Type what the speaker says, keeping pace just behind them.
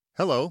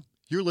Hello,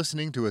 you're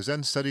listening to a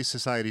Zen Studies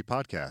Society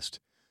podcast.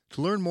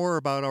 To learn more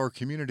about our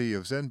community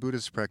of Zen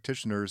Buddhist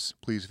practitioners,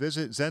 please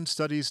visit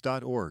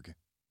zenstudies.org.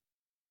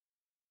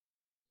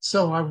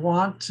 So I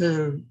want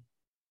to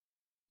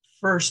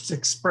first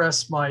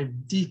express my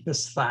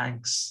deepest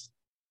thanks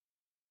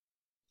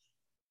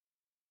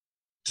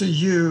to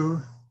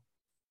you,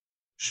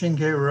 Shinge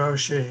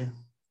Roshi,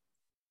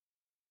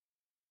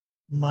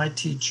 my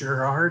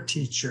teacher, our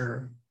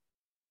teacher,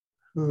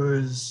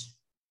 whose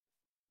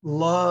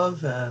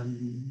love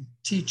and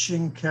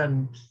teaching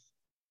can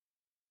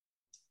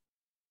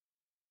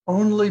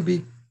only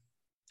be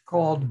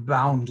called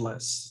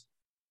boundless.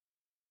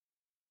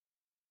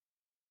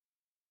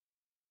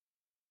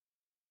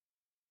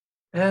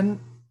 And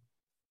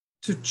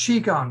to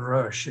Chigan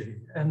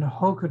Roshi and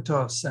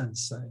Hokuto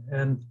Sensei,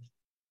 and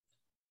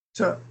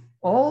to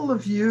all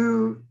of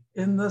you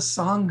in the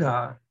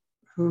Sangha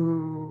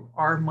who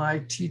are my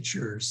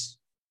teachers.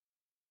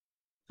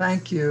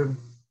 Thank you.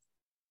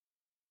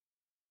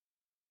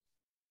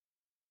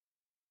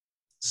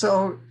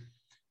 So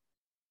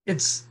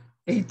it's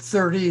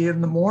 8:30 in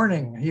the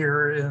morning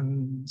here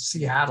in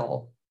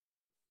Seattle.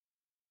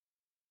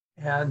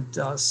 And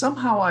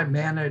somehow I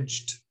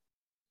managed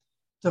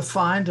to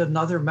find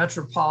another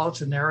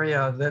metropolitan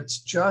area that's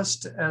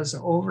just as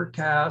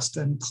overcast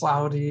and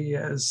cloudy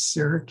as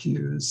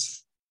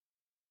Syracuse.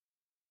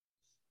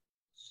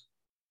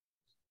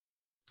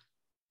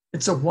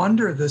 It's a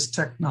wonder, this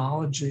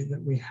technology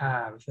that we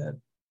have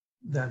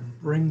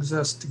that brings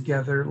us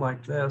together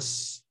like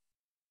this,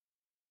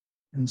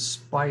 in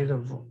spite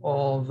of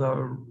all the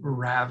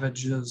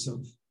ravages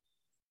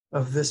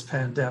of this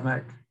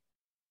pandemic.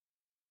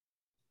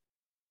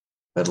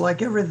 But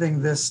like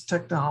everything, this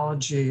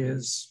technology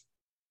is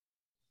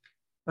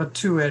a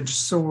two-edged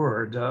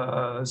sword,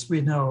 as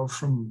we know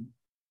from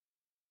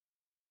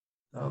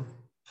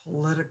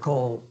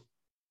political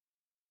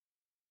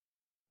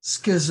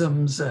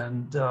schisms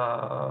and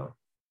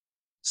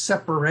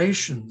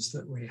separations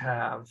that we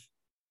have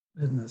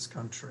in this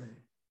country.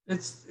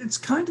 It's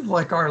kind of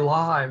like our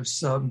lives,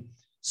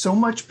 so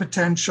much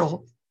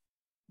potential,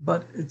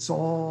 but it's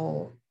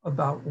all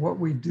about what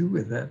we do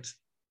with it.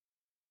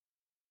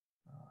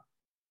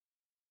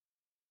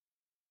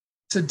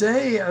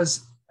 Today,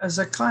 as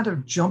a kind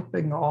of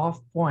jumping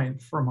off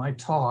point for my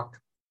talk,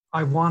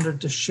 I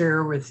wanted to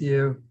share with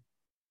you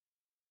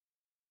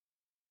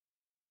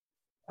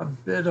a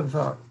bit of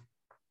a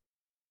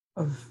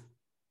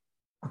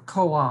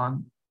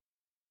koan,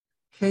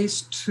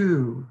 case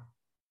 2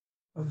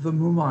 of the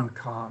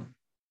Mumonkan,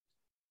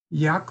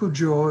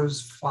 Yakujo's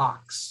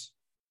Fox.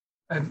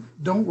 And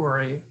don't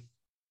worry,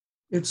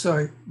 it's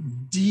a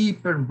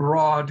deep and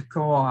broad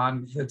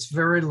koan that's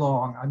very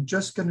long. I'm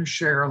just going to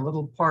share a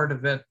little part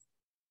of it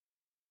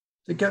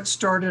to get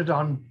started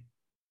on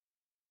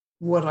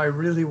what I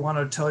really want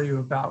to tell you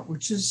about,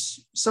 which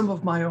is some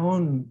of my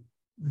own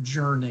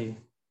journey.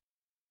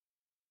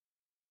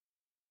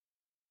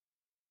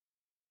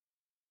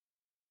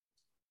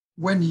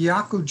 When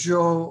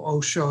Yakujo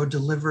Osho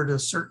delivered a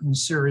certain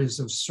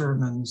series of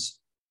sermons,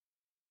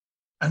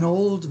 an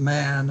old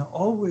man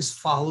always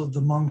followed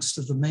the monks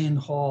to the main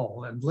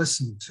hall and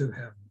listened to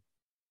him.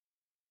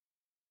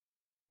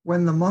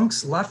 When the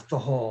monks left the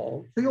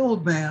hall, the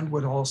old man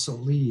would also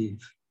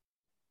leave.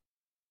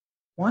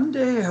 One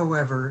day,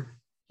 however,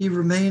 he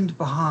remained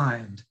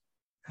behind,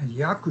 and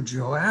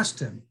Yakujo asked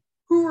him,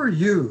 "Who are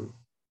you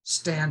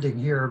standing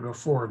here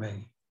before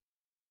me?"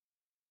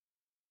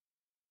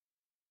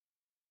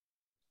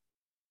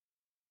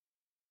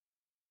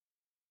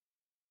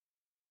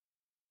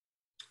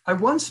 I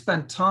once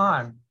spent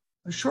a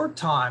short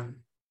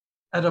time,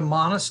 at a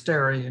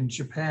monastery in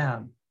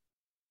Japan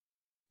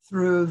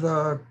through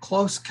the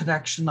close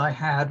connection I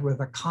had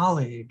with a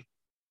colleague,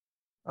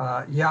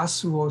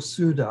 Yasuo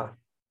Suda,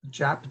 a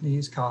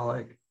Japanese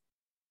colleague.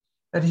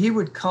 And he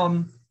would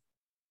come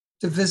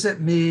to visit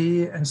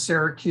me in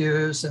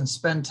Syracuse and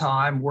spend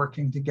time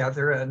working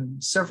together.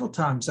 And several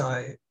times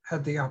I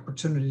had the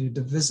opportunity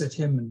to visit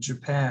him in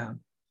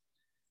Japan.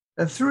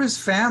 And through his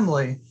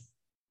family,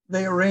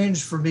 they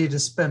arranged for me to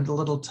spend a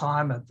little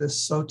time at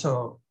this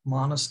Soto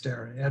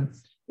monastery. And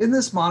in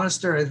this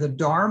monastery, the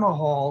Dharma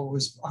hall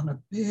was on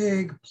a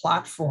big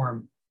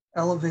platform,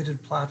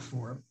 elevated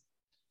platform.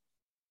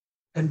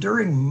 And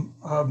during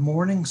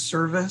morning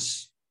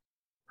service,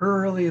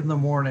 early in the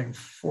morning,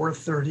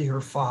 4:30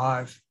 or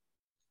 5,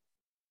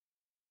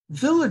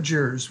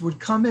 villagers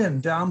would come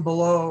in down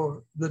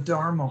below the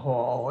Dharma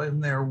hall in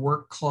their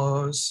work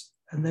clothes,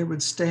 and they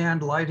would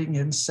stand lighting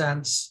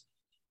incense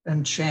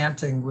and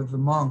chanting with the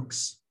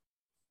monks.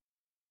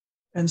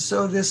 And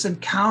so this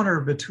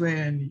encounter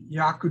between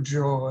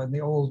Yakujo and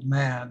the old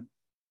man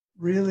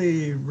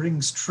really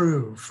rings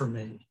true for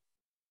me.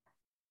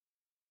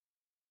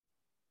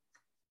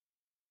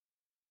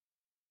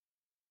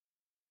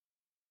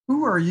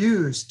 "Who are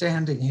you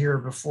standing here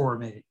before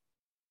me?"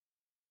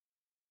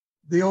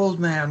 The old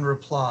man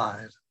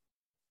replied,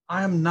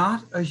 "I am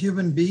not a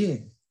human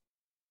being.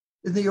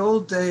 In the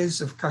old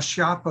days of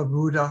Kashyapa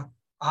Buddha,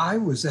 I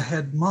was a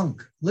head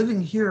monk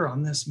living here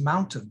on this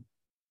mountain.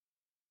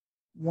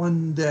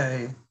 One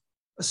day,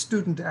 a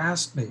student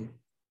asked me,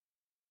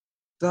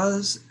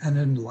 does an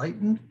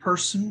enlightened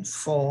person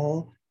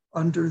fall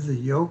under the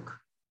yoke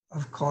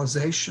of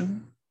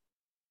causation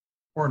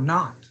or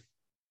not?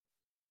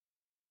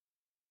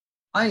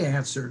 I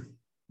answered,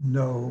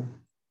 no,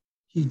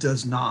 he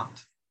does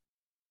not.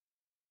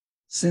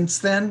 Since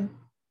then,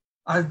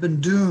 I've been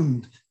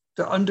doomed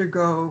to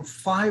undergo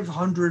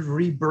 500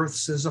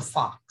 rebirths as a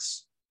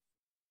fox.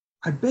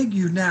 I beg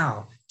you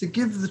now to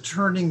give the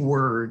turning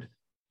word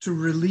to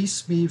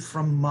release me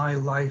from my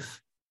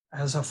life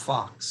as a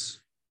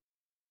fox.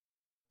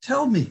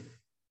 Tell me,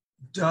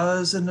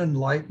 does an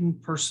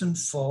enlightened person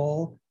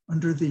fall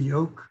under the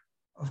yoke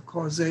of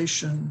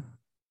causation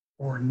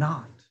or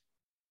not?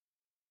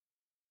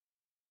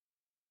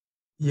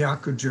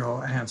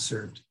 Hyakujo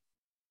answered,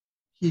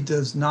 he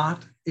does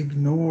not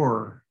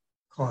ignore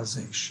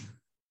causation.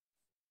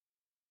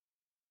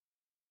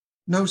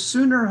 No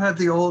sooner had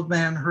the old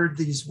man heard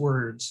these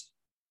words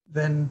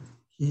than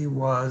he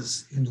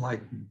was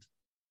enlightened.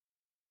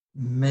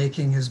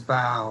 Making his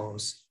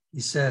bows, he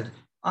said,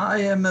 I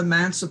am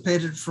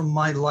emancipated from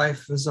my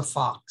life as a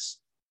fox.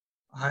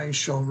 I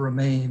shall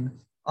remain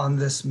on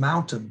this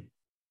mountain.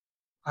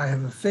 I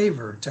have a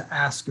favor to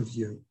ask of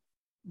you.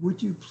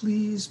 Would you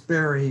please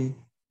bury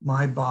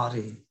my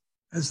body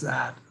as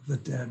that of a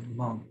dead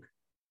monk?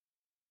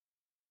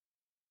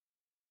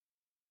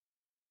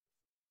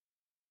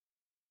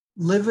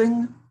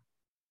 Living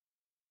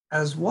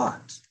as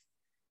what?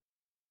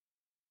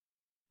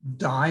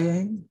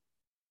 Dying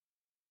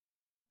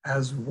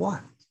as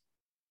what?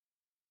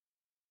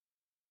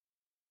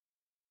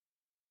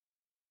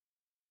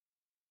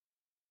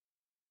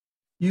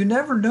 You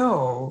never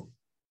know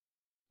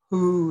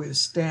who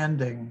is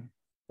standing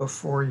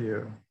before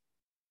you.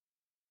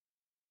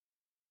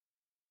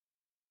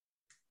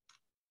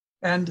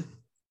 And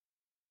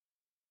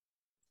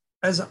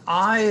as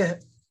I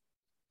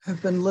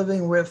have been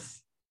living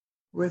with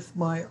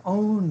my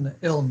own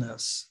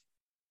illness,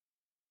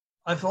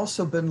 I've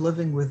also been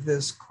living with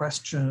this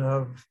question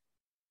of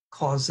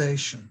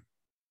causation.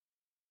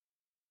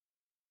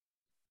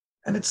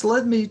 And it's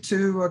led me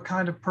to a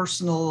kind of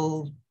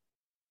personal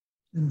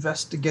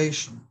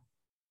investigation,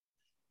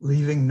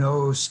 leaving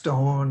no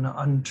stone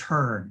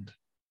unturned.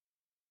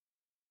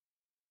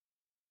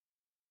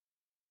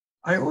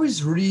 I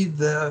always read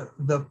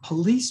the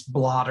police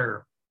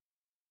blotter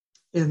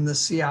in the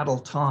Seattle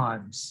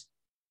Times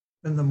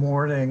in the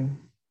morning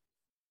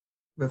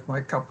with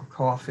my cup of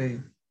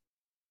coffee.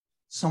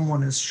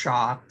 Someone is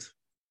shot.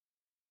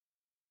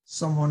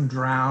 Someone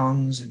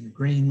drowns in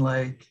Green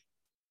Lake.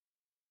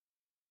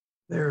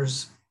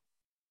 There's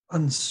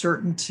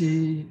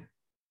uncertainty,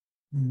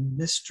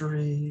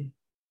 mystery.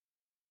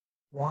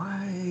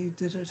 Why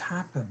did it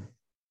happen?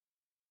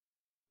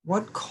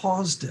 What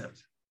caused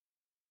it?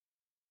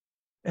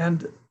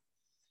 And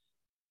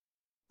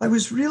I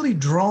was really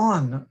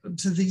drawn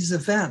to these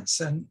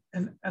events, and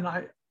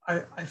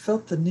I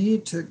felt the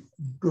need to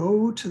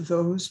go to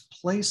those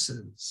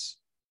places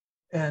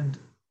and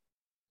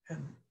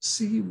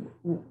see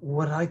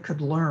what I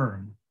could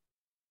learn.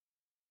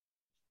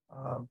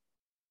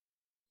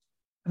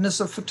 And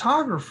as a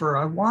photographer,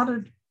 I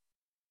wanted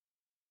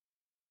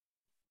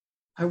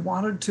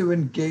to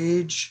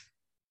engage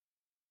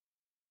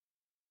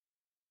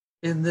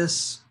in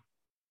this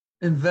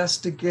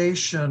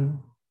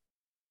investigation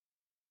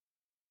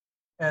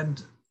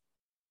and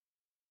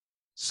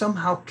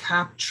somehow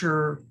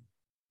capture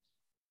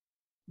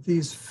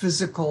these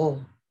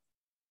physical,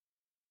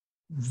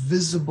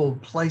 visible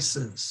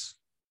places.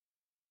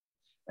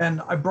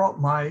 And I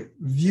brought my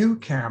View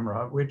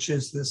camera, which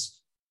is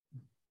this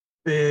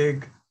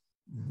big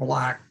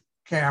black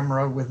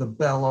camera with a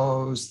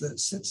bellows that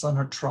sits on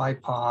a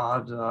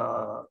tripod.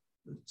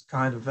 It's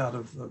kind of out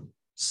of the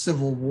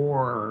Civil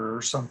War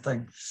or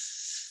something,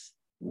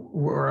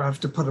 where I have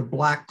to put a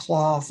black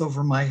cloth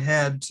over my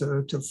head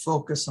to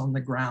focus on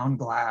the ground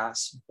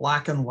glass,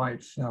 black and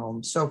white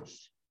film. So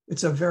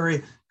it's a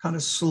very kind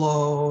of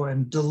slow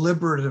and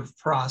deliberative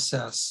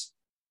process.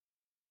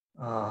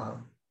 But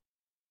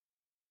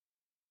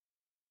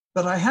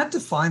I had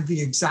to find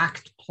the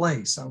exact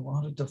place. I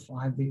wanted to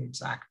find the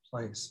exact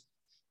place.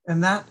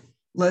 And that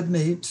led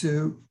me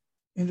to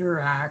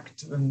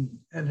interact and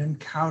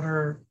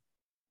encounter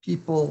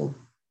people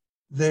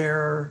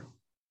there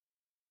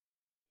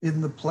in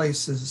the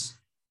places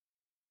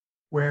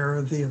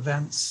where the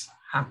events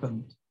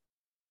happened.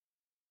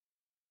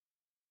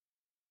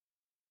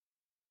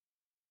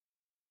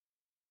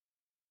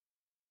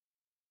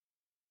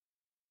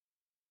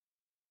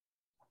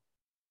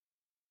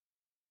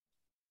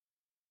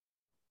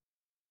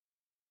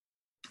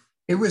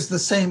 It was the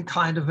same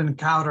kind of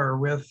encounter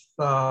with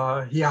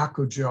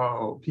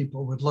Hyakujo.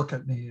 People would look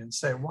at me and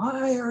say,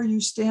 "Why are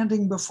you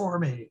standing before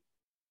me?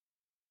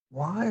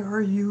 Why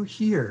are you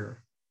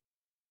here?"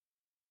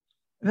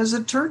 And as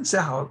it turns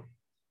out,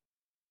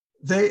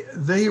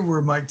 they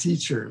were my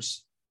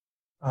teachers.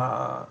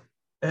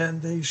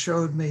 And they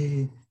showed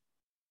me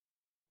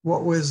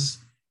what was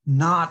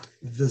not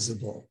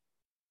visible.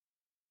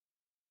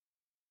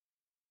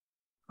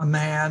 a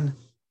man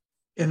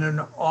in an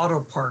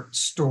auto parts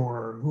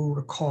store who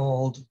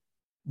recalled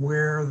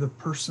where the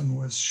person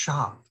was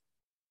shot,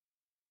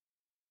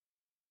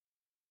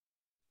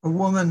 a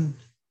woman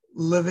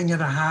living in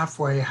a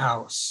halfway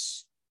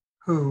house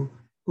who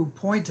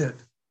pointed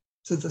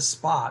to the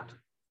spot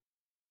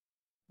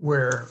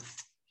where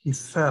he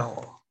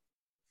fell.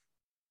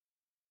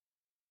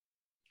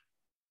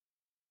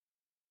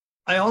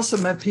 I also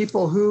met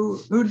people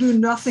who knew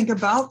nothing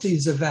about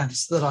these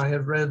events that I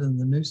had read in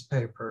the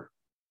newspaper.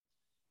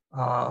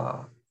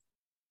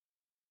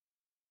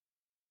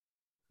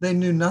 They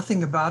knew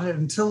nothing about it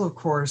until, of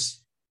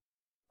course,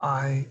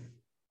 I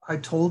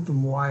told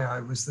them why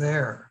I was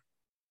there.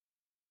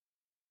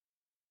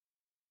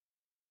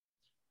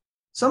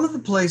 Some of the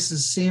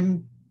places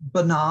seemed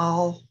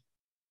banal,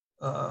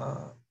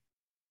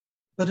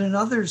 but in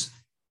others,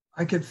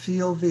 I could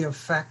feel the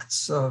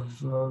effects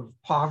of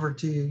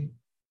poverty,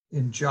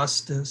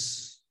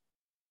 injustice,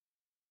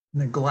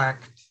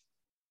 neglect.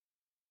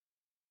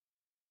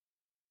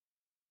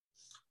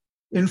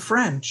 In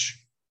French,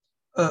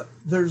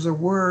 there's a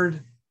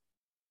word,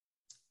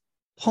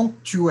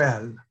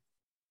 ponctuel,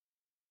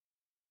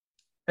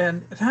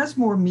 and it has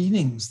more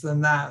meanings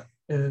than that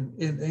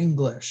in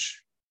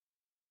English.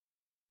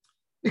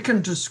 It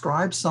can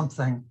describe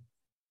something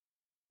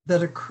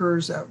that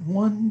occurs at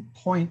one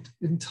point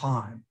in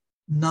time,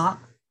 not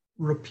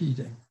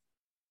repeating.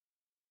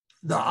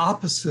 The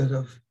opposite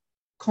of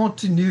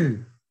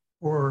continu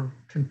or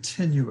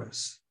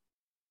continuous.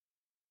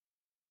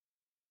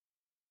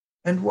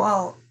 And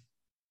while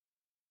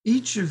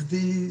each of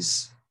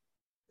these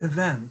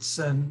events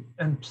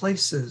and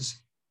places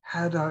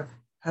had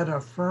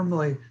a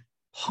firmly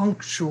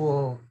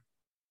punctual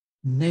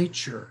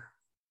nature,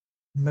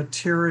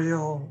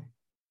 material,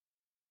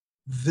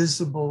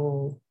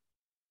 visible,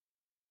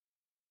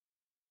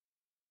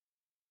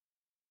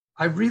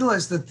 I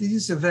realized that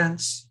these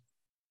events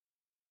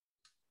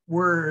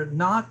were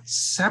not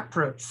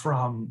separate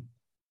from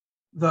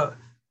the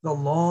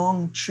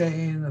long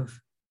chain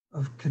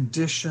of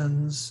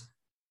conditions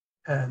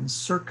and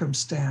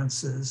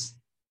circumstances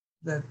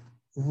that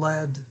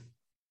led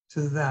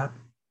to that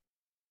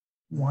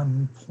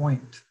one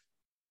point.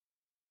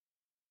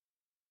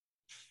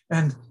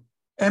 And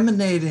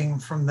emanating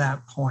from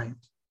that point,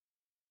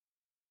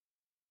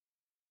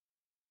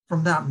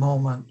 from that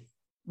moment,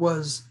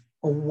 was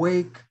a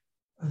wake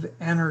of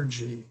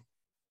energy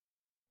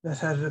that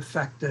had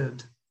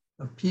affected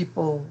the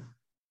people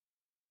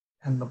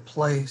and the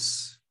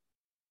place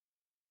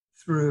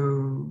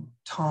through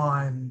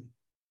time,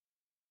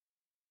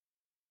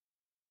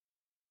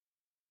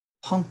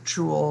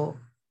 punctual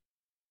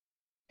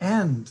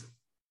and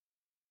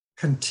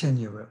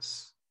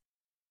continuous.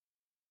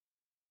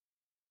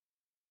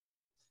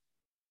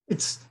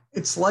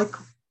 It's like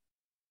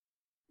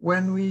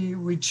when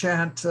we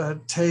chant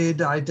Te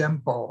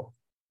Deum,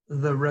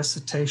 the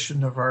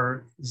recitation of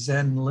our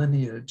Zen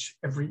lineage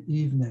every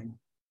evening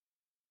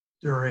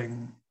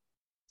during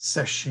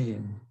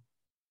Sesshin.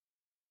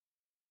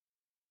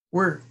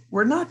 We're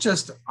not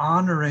just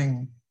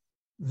honoring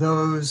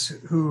those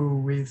who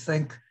we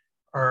think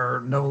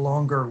are no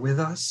longer with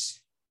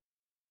us.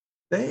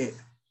 They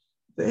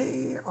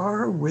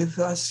are with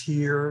us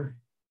here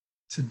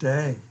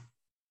today.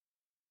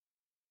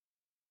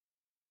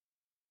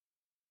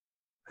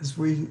 As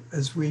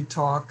we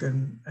talk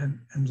and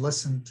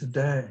listen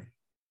today.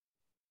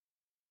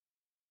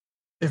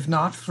 If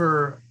not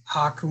for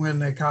Hakuin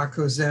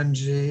Nekako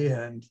Zenji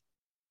and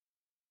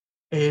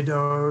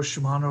Edo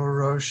Shimano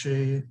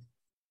Roshi,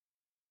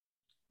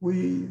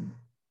 we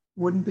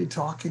wouldn't be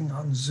talking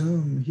on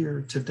Zoom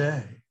here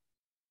today.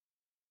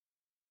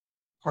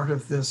 Part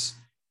of this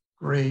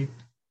great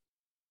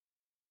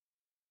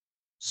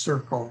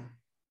circle.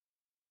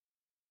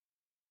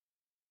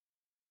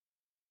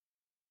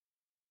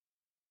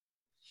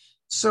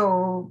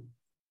 So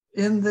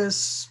in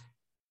this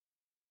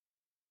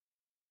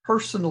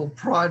personal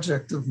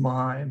project of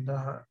mine,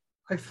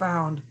 I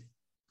found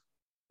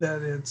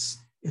that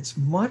it's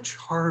much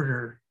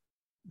harder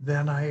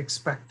than I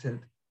expected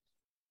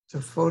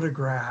to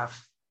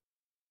photograph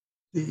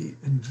the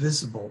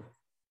invisible.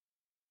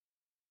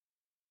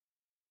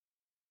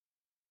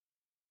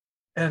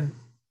 And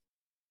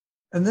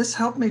this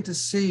helped me to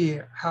see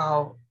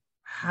how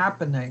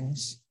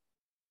happenings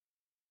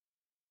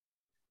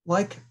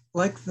like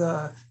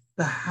the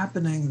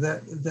happening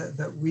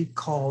that we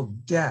call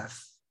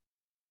death,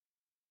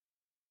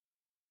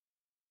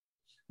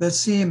 that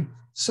seem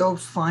so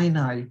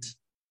finite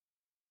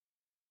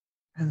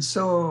and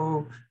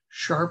so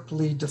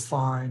sharply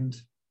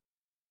defined,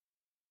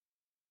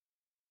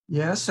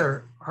 yes,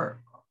 are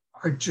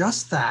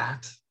just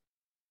that,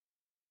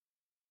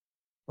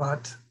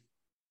 but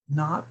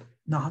not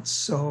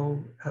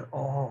so at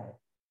all.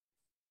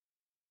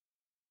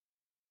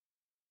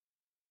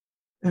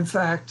 In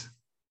fact,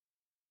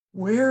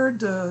 where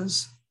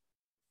does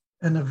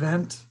an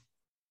event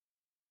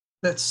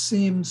that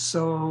seems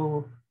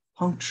so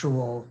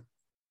punctual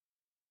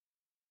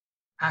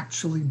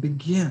actually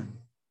begin?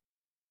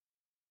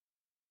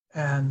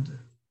 And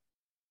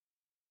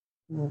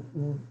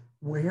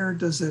where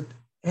does it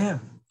end?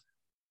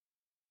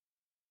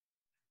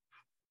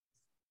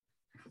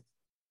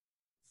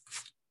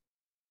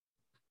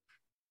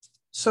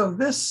 So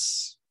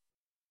this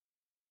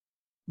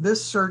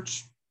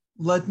search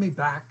led me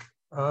back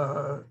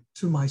to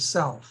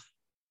myself.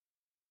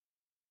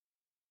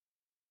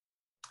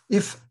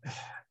 If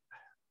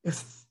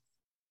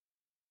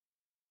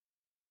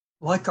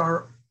like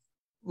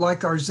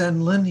our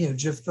Zen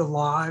lineage, if the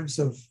lives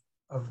of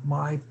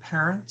my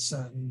parents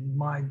and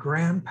my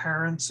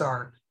grandparents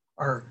are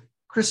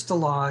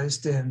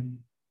crystallized in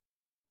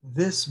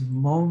this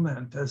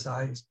moment as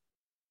I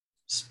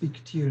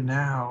speak to you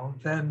now,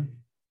 then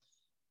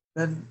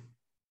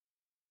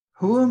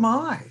who am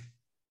I?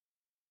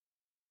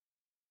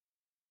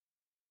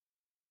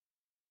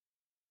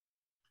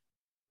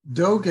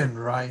 Dogen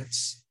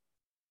writes,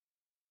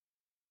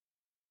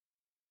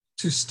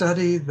 to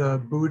study the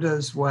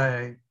Buddha's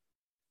way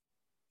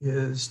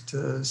is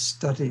to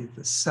study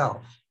the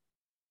self.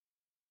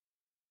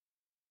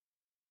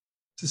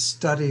 To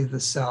study the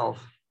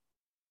self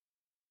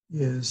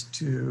is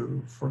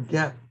to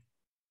forget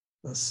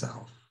the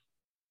self.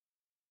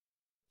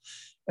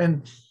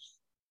 And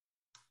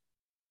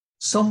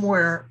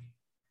somewhere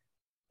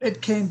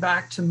it came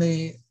back to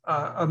me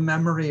a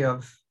memory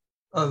of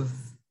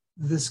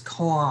this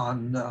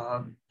koan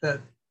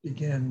that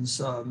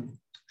begins,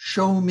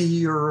 show me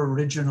your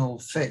original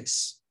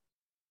face.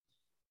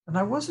 And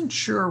I wasn't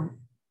sure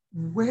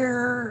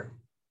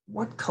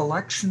what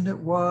collection it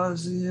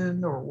was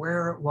in or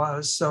where it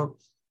was. So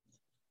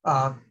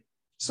I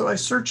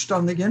searched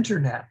on the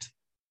internet,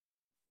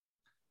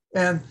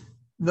 and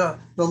the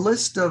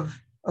list of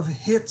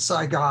hits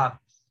I got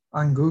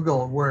on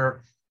Google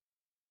were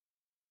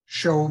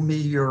show me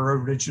your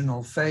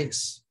original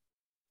face.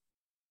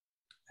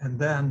 And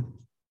then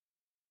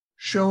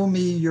show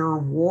me your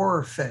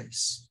war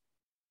face.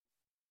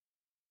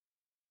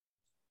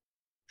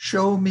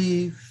 Show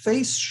me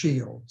face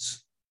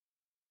shields.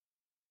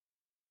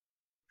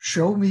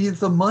 Show me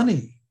the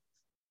money.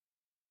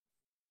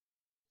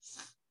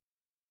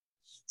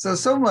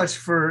 So much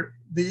for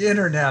the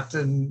internet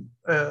and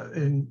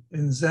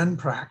in Zen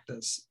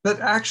practice. But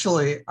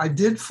actually, I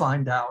did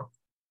find out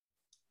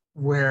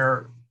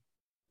where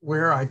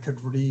I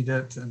could read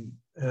it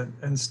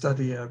and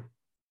study it.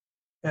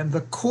 And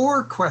the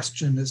core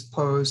question is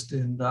posed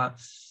in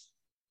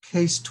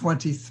case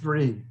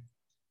 23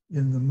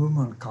 in the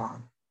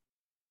Mumonkan.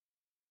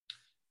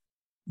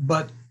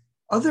 But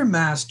other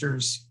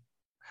masters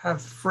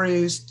have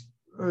phrased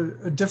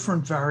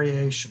different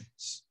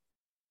variations.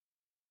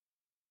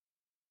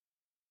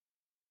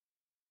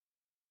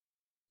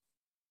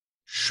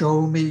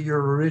 Show me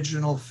your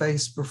original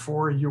face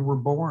before you were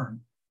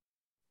born.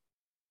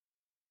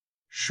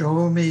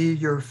 Show me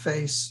your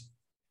face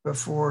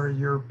before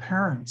your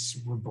parents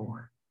were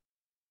born.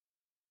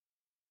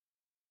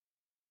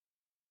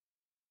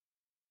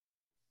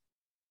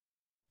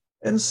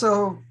 And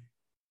so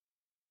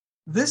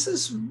this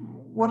is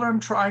what I'm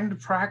trying to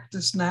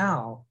practice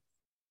now.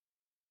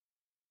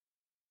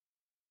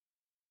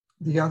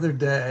 The other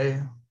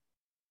day,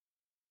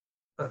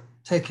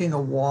 taking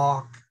a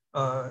walk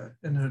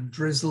in a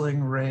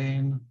drizzling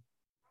rain,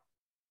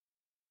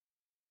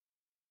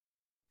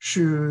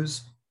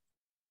 shoes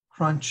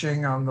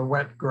crunching on the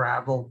wet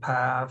gravel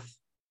path.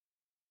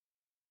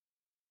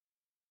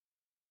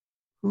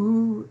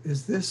 Who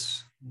is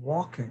this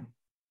walking?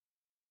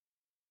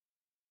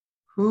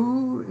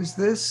 Who is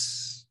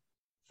this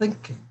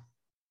thinking?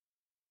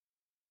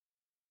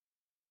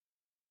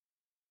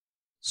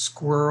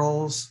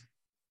 Squirrels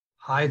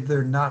hide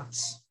their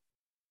nuts.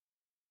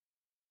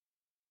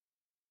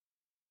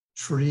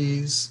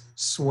 Trees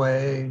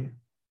sway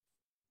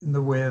in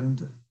the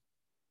wind.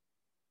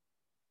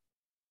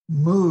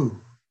 Moo.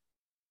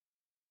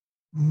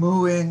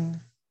 Mooing,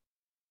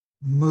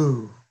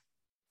 moo.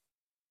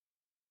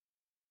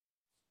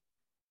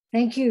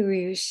 Thank you,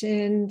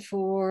 Ryushin,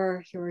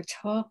 for your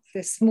talk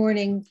this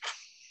morning.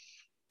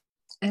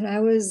 And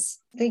I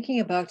was thinking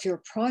about your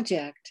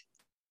project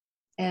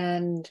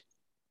and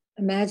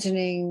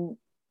imagining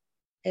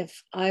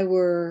if I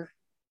were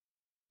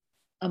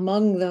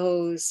among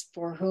those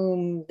for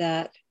whom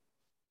that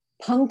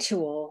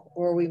punctual,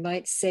 or we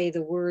might say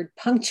the word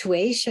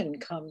punctuation,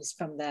 comes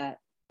from that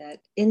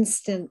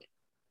instant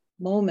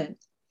moment,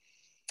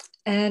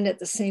 and at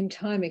the same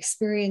time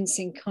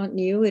experiencing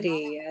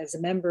continuity as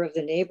a member of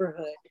the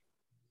neighborhood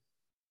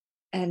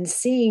and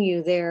seeing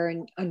you there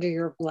and under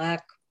your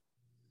black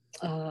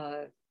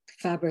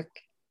fabric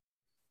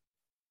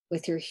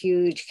with your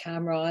huge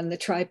camera on the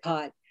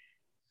tripod.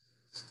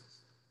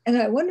 And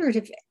I wondered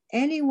if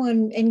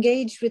anyone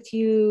engaged with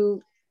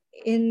you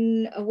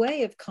in a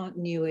way of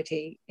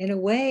continuity, in a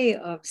way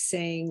of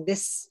saying,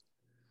 this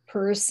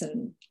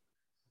person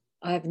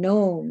I've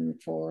known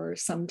for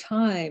some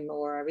time,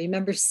 or I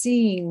remember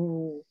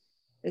seeing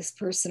this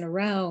person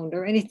around,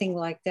 or anything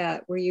like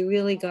that, where you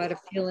really got a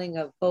feeling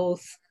of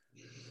both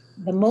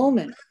the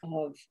moment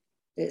of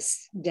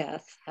this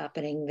death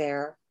happening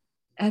there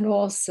and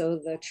also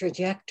the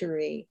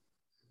trajectory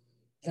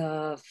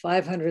the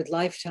 500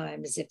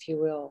 lifetimes, if you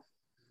will,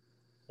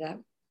 that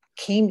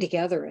came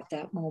together at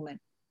that moment.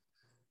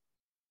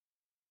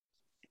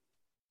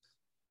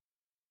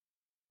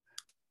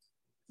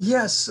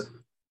 Yes,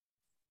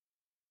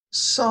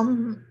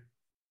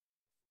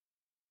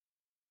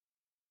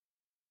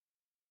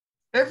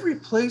 every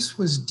place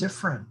was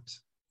different.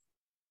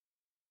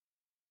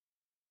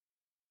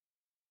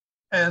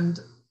 And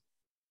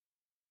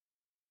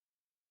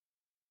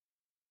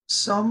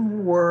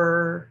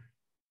some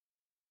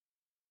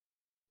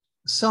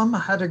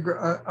had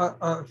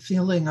a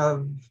feeling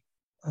of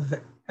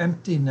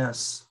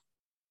emptiness.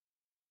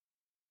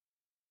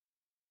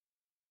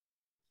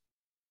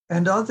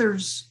 And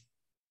others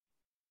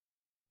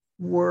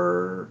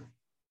were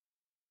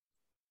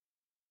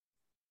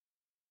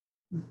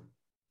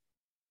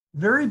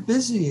very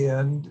busy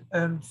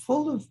and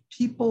full of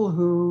people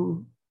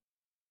who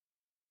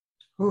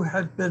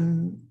had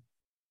been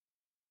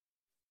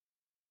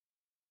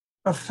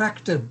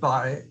affected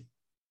by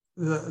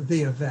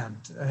the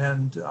event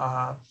and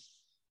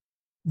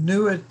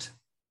knew it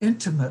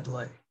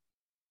intimately.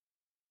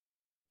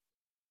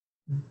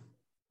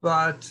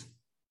 But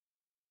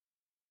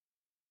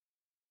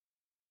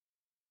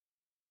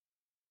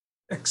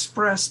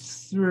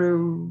expressed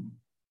through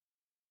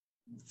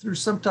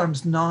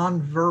sometimes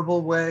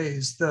non-verbal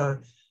ways,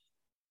 the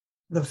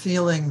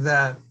feeling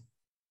that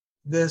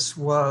this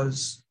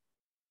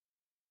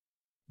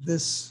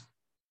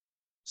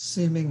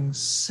seeming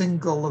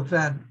single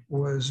event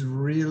was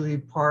really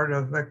part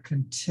of a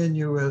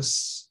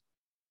continuous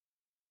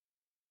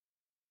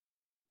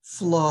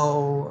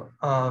flow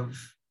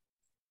of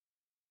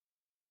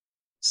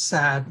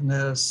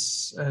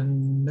sadness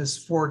and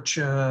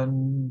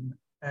misfortune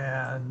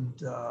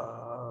and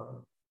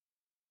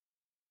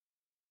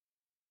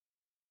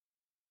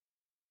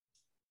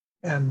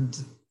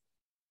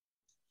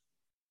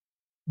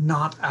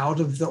not out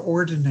of the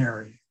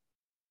ordinary.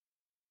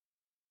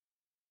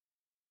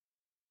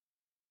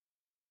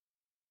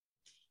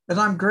 And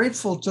I'm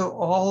grateful to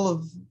all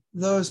of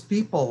those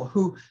people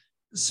who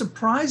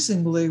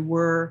surprisingly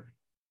were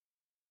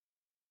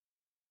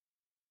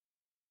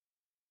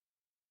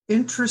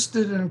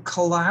interested and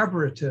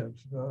collaborative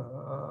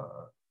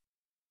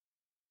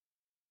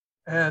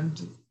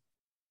and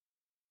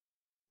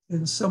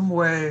in some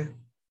way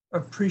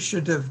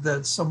appreciative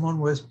that someone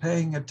was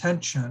paying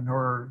attention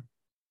or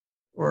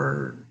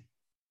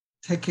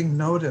taking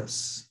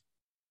notice.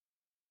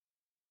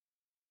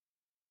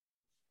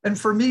 And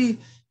for me,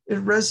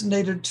 it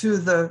resonated too,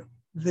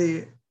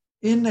 the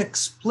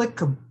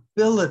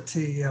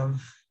inexplicability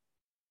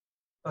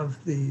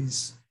of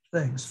these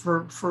things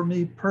for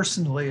me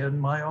personally in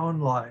my own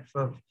life,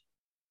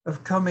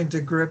 of coming to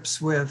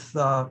grips with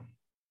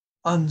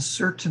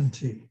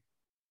uncertainty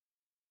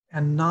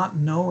and not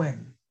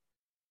knowing.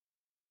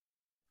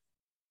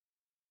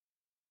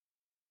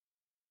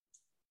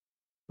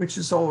 Which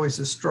is always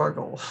a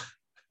struggle.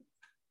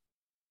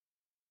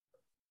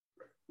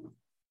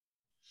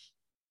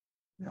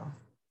 Yeah.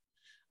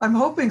 I'm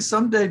hoping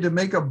someday to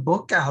make a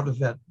book out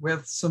of it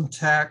with some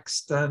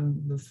text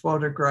and the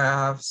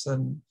photographs,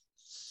 and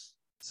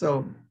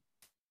so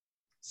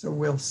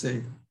we'll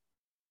see.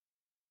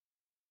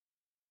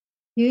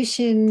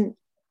 Yushin,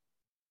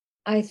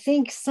 I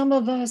think some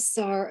of us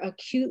are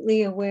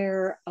acutely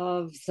aware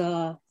of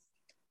the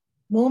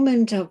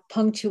moment of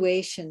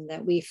punctuation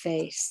that we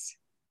face.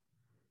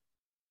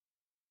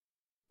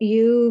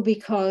 You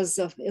because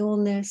of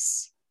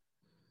illness,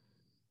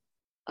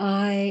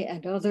 I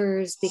and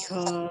others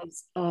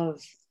because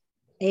of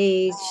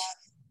age.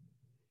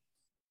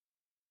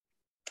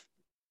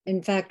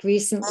 In fact,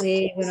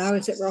 recently when I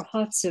was at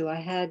Rohatsu, I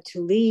had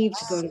to leave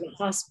to go to the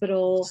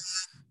hospital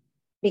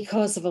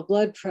because of a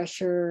blood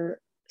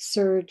pressure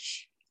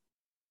surge.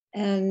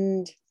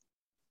 And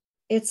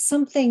it's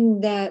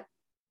something that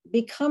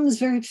becomes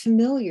very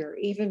familiar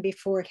even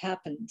before it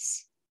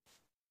happens.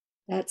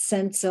 That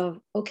sense of,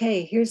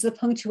 okay, here's the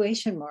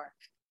punctuation mark,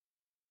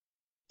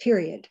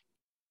 period.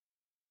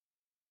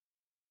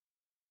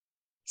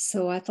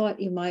 So I thought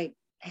you might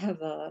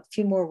have a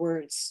few more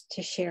words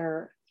to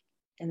share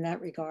in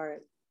that regard.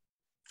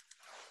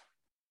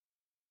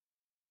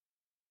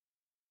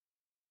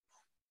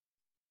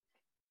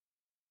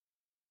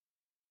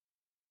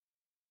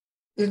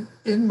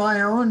 In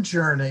my own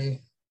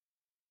journey,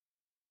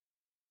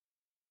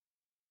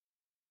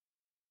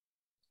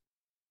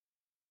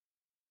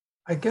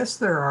 I guess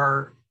there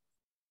are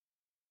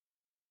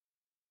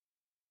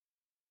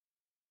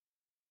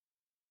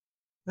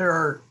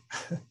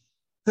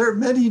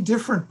many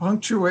different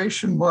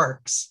punctuation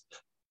marks.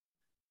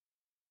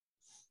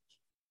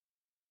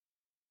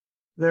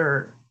 There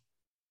are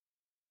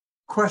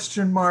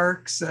question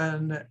marks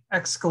and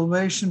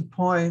exclamation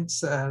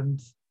points and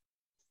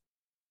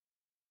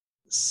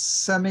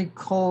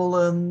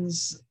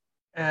semicolons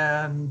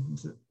and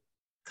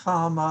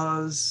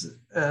commas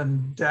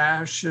and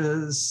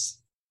dashes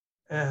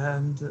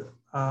and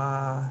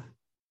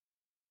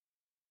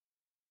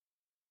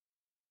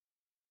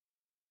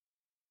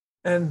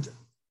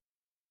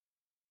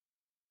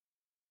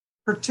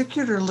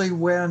particularly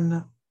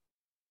when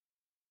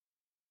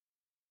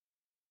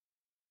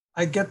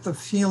I get the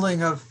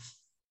feeling of,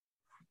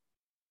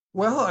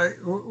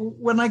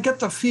 when I get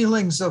the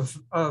feelings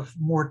of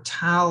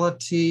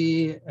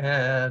mortality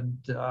and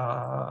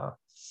a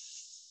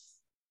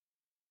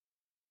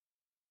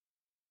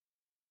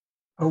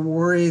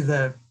worry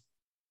that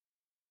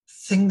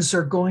things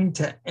are going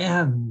to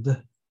end,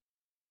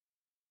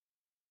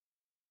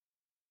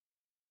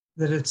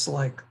 that it's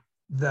like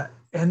the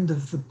end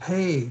of the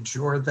page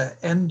or the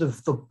end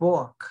of the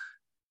book.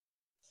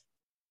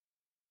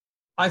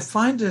 I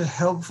find it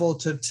helpful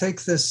to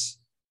take this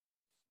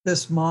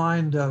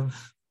mind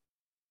of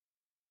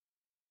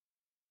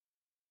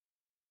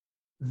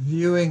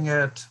viewing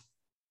it,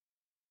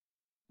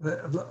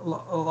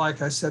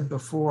 like I said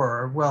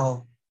before,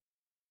 well,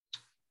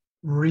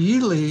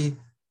 really,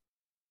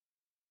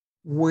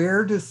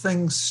 where do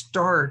things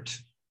start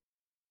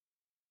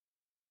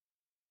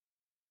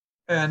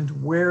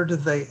and where do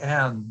they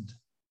end?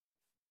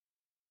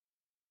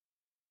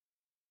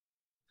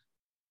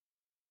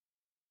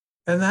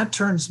 And that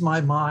turns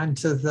my mind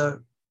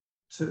to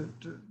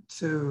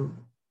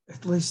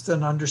at least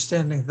an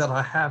understanding that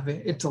I have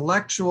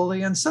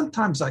intellectually, and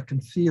sometimes I can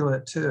feel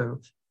it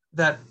too,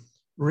 that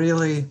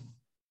really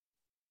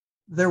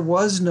there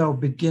was no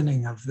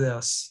beginning of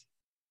this,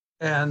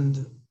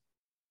 and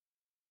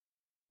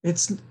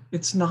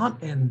it's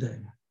not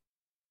ending.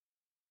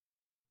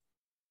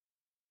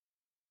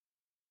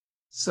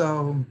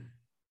 So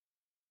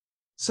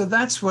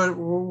that's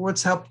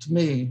what's helped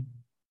me.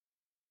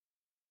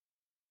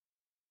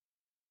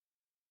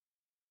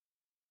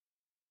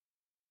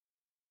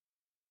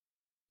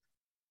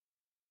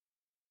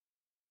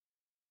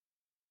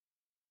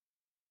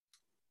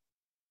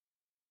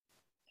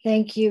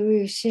 Thank you,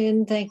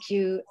 Ru-Shin. Thank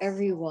you,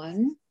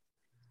 everyone.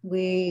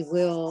 We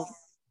will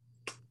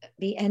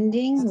be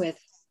ending with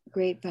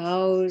great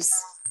bows.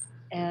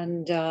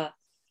 And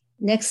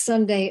next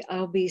Sunday,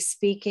 I'll be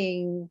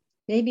speaking.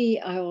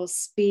 Maybe I will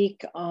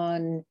speak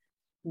on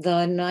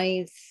the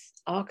 9th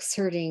ox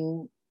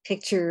herding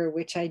picture,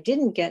 which I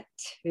didn't get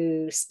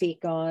to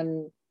speak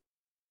on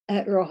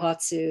at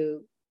Rohatsu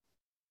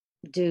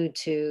due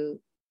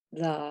to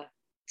the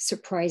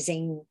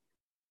surprising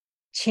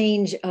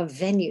change of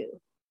venue.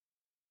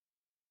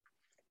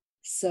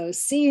 So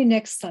see you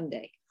next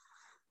Sunday.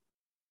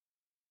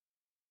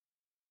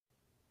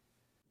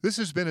 This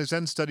has been a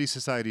Zen Study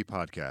Society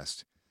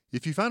podcast.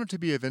 If you found it to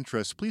be of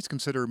interest, please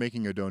consider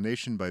making a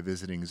donation by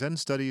visiting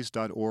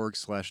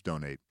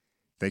zenstudies.org/donate.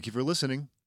 Thank you for listening.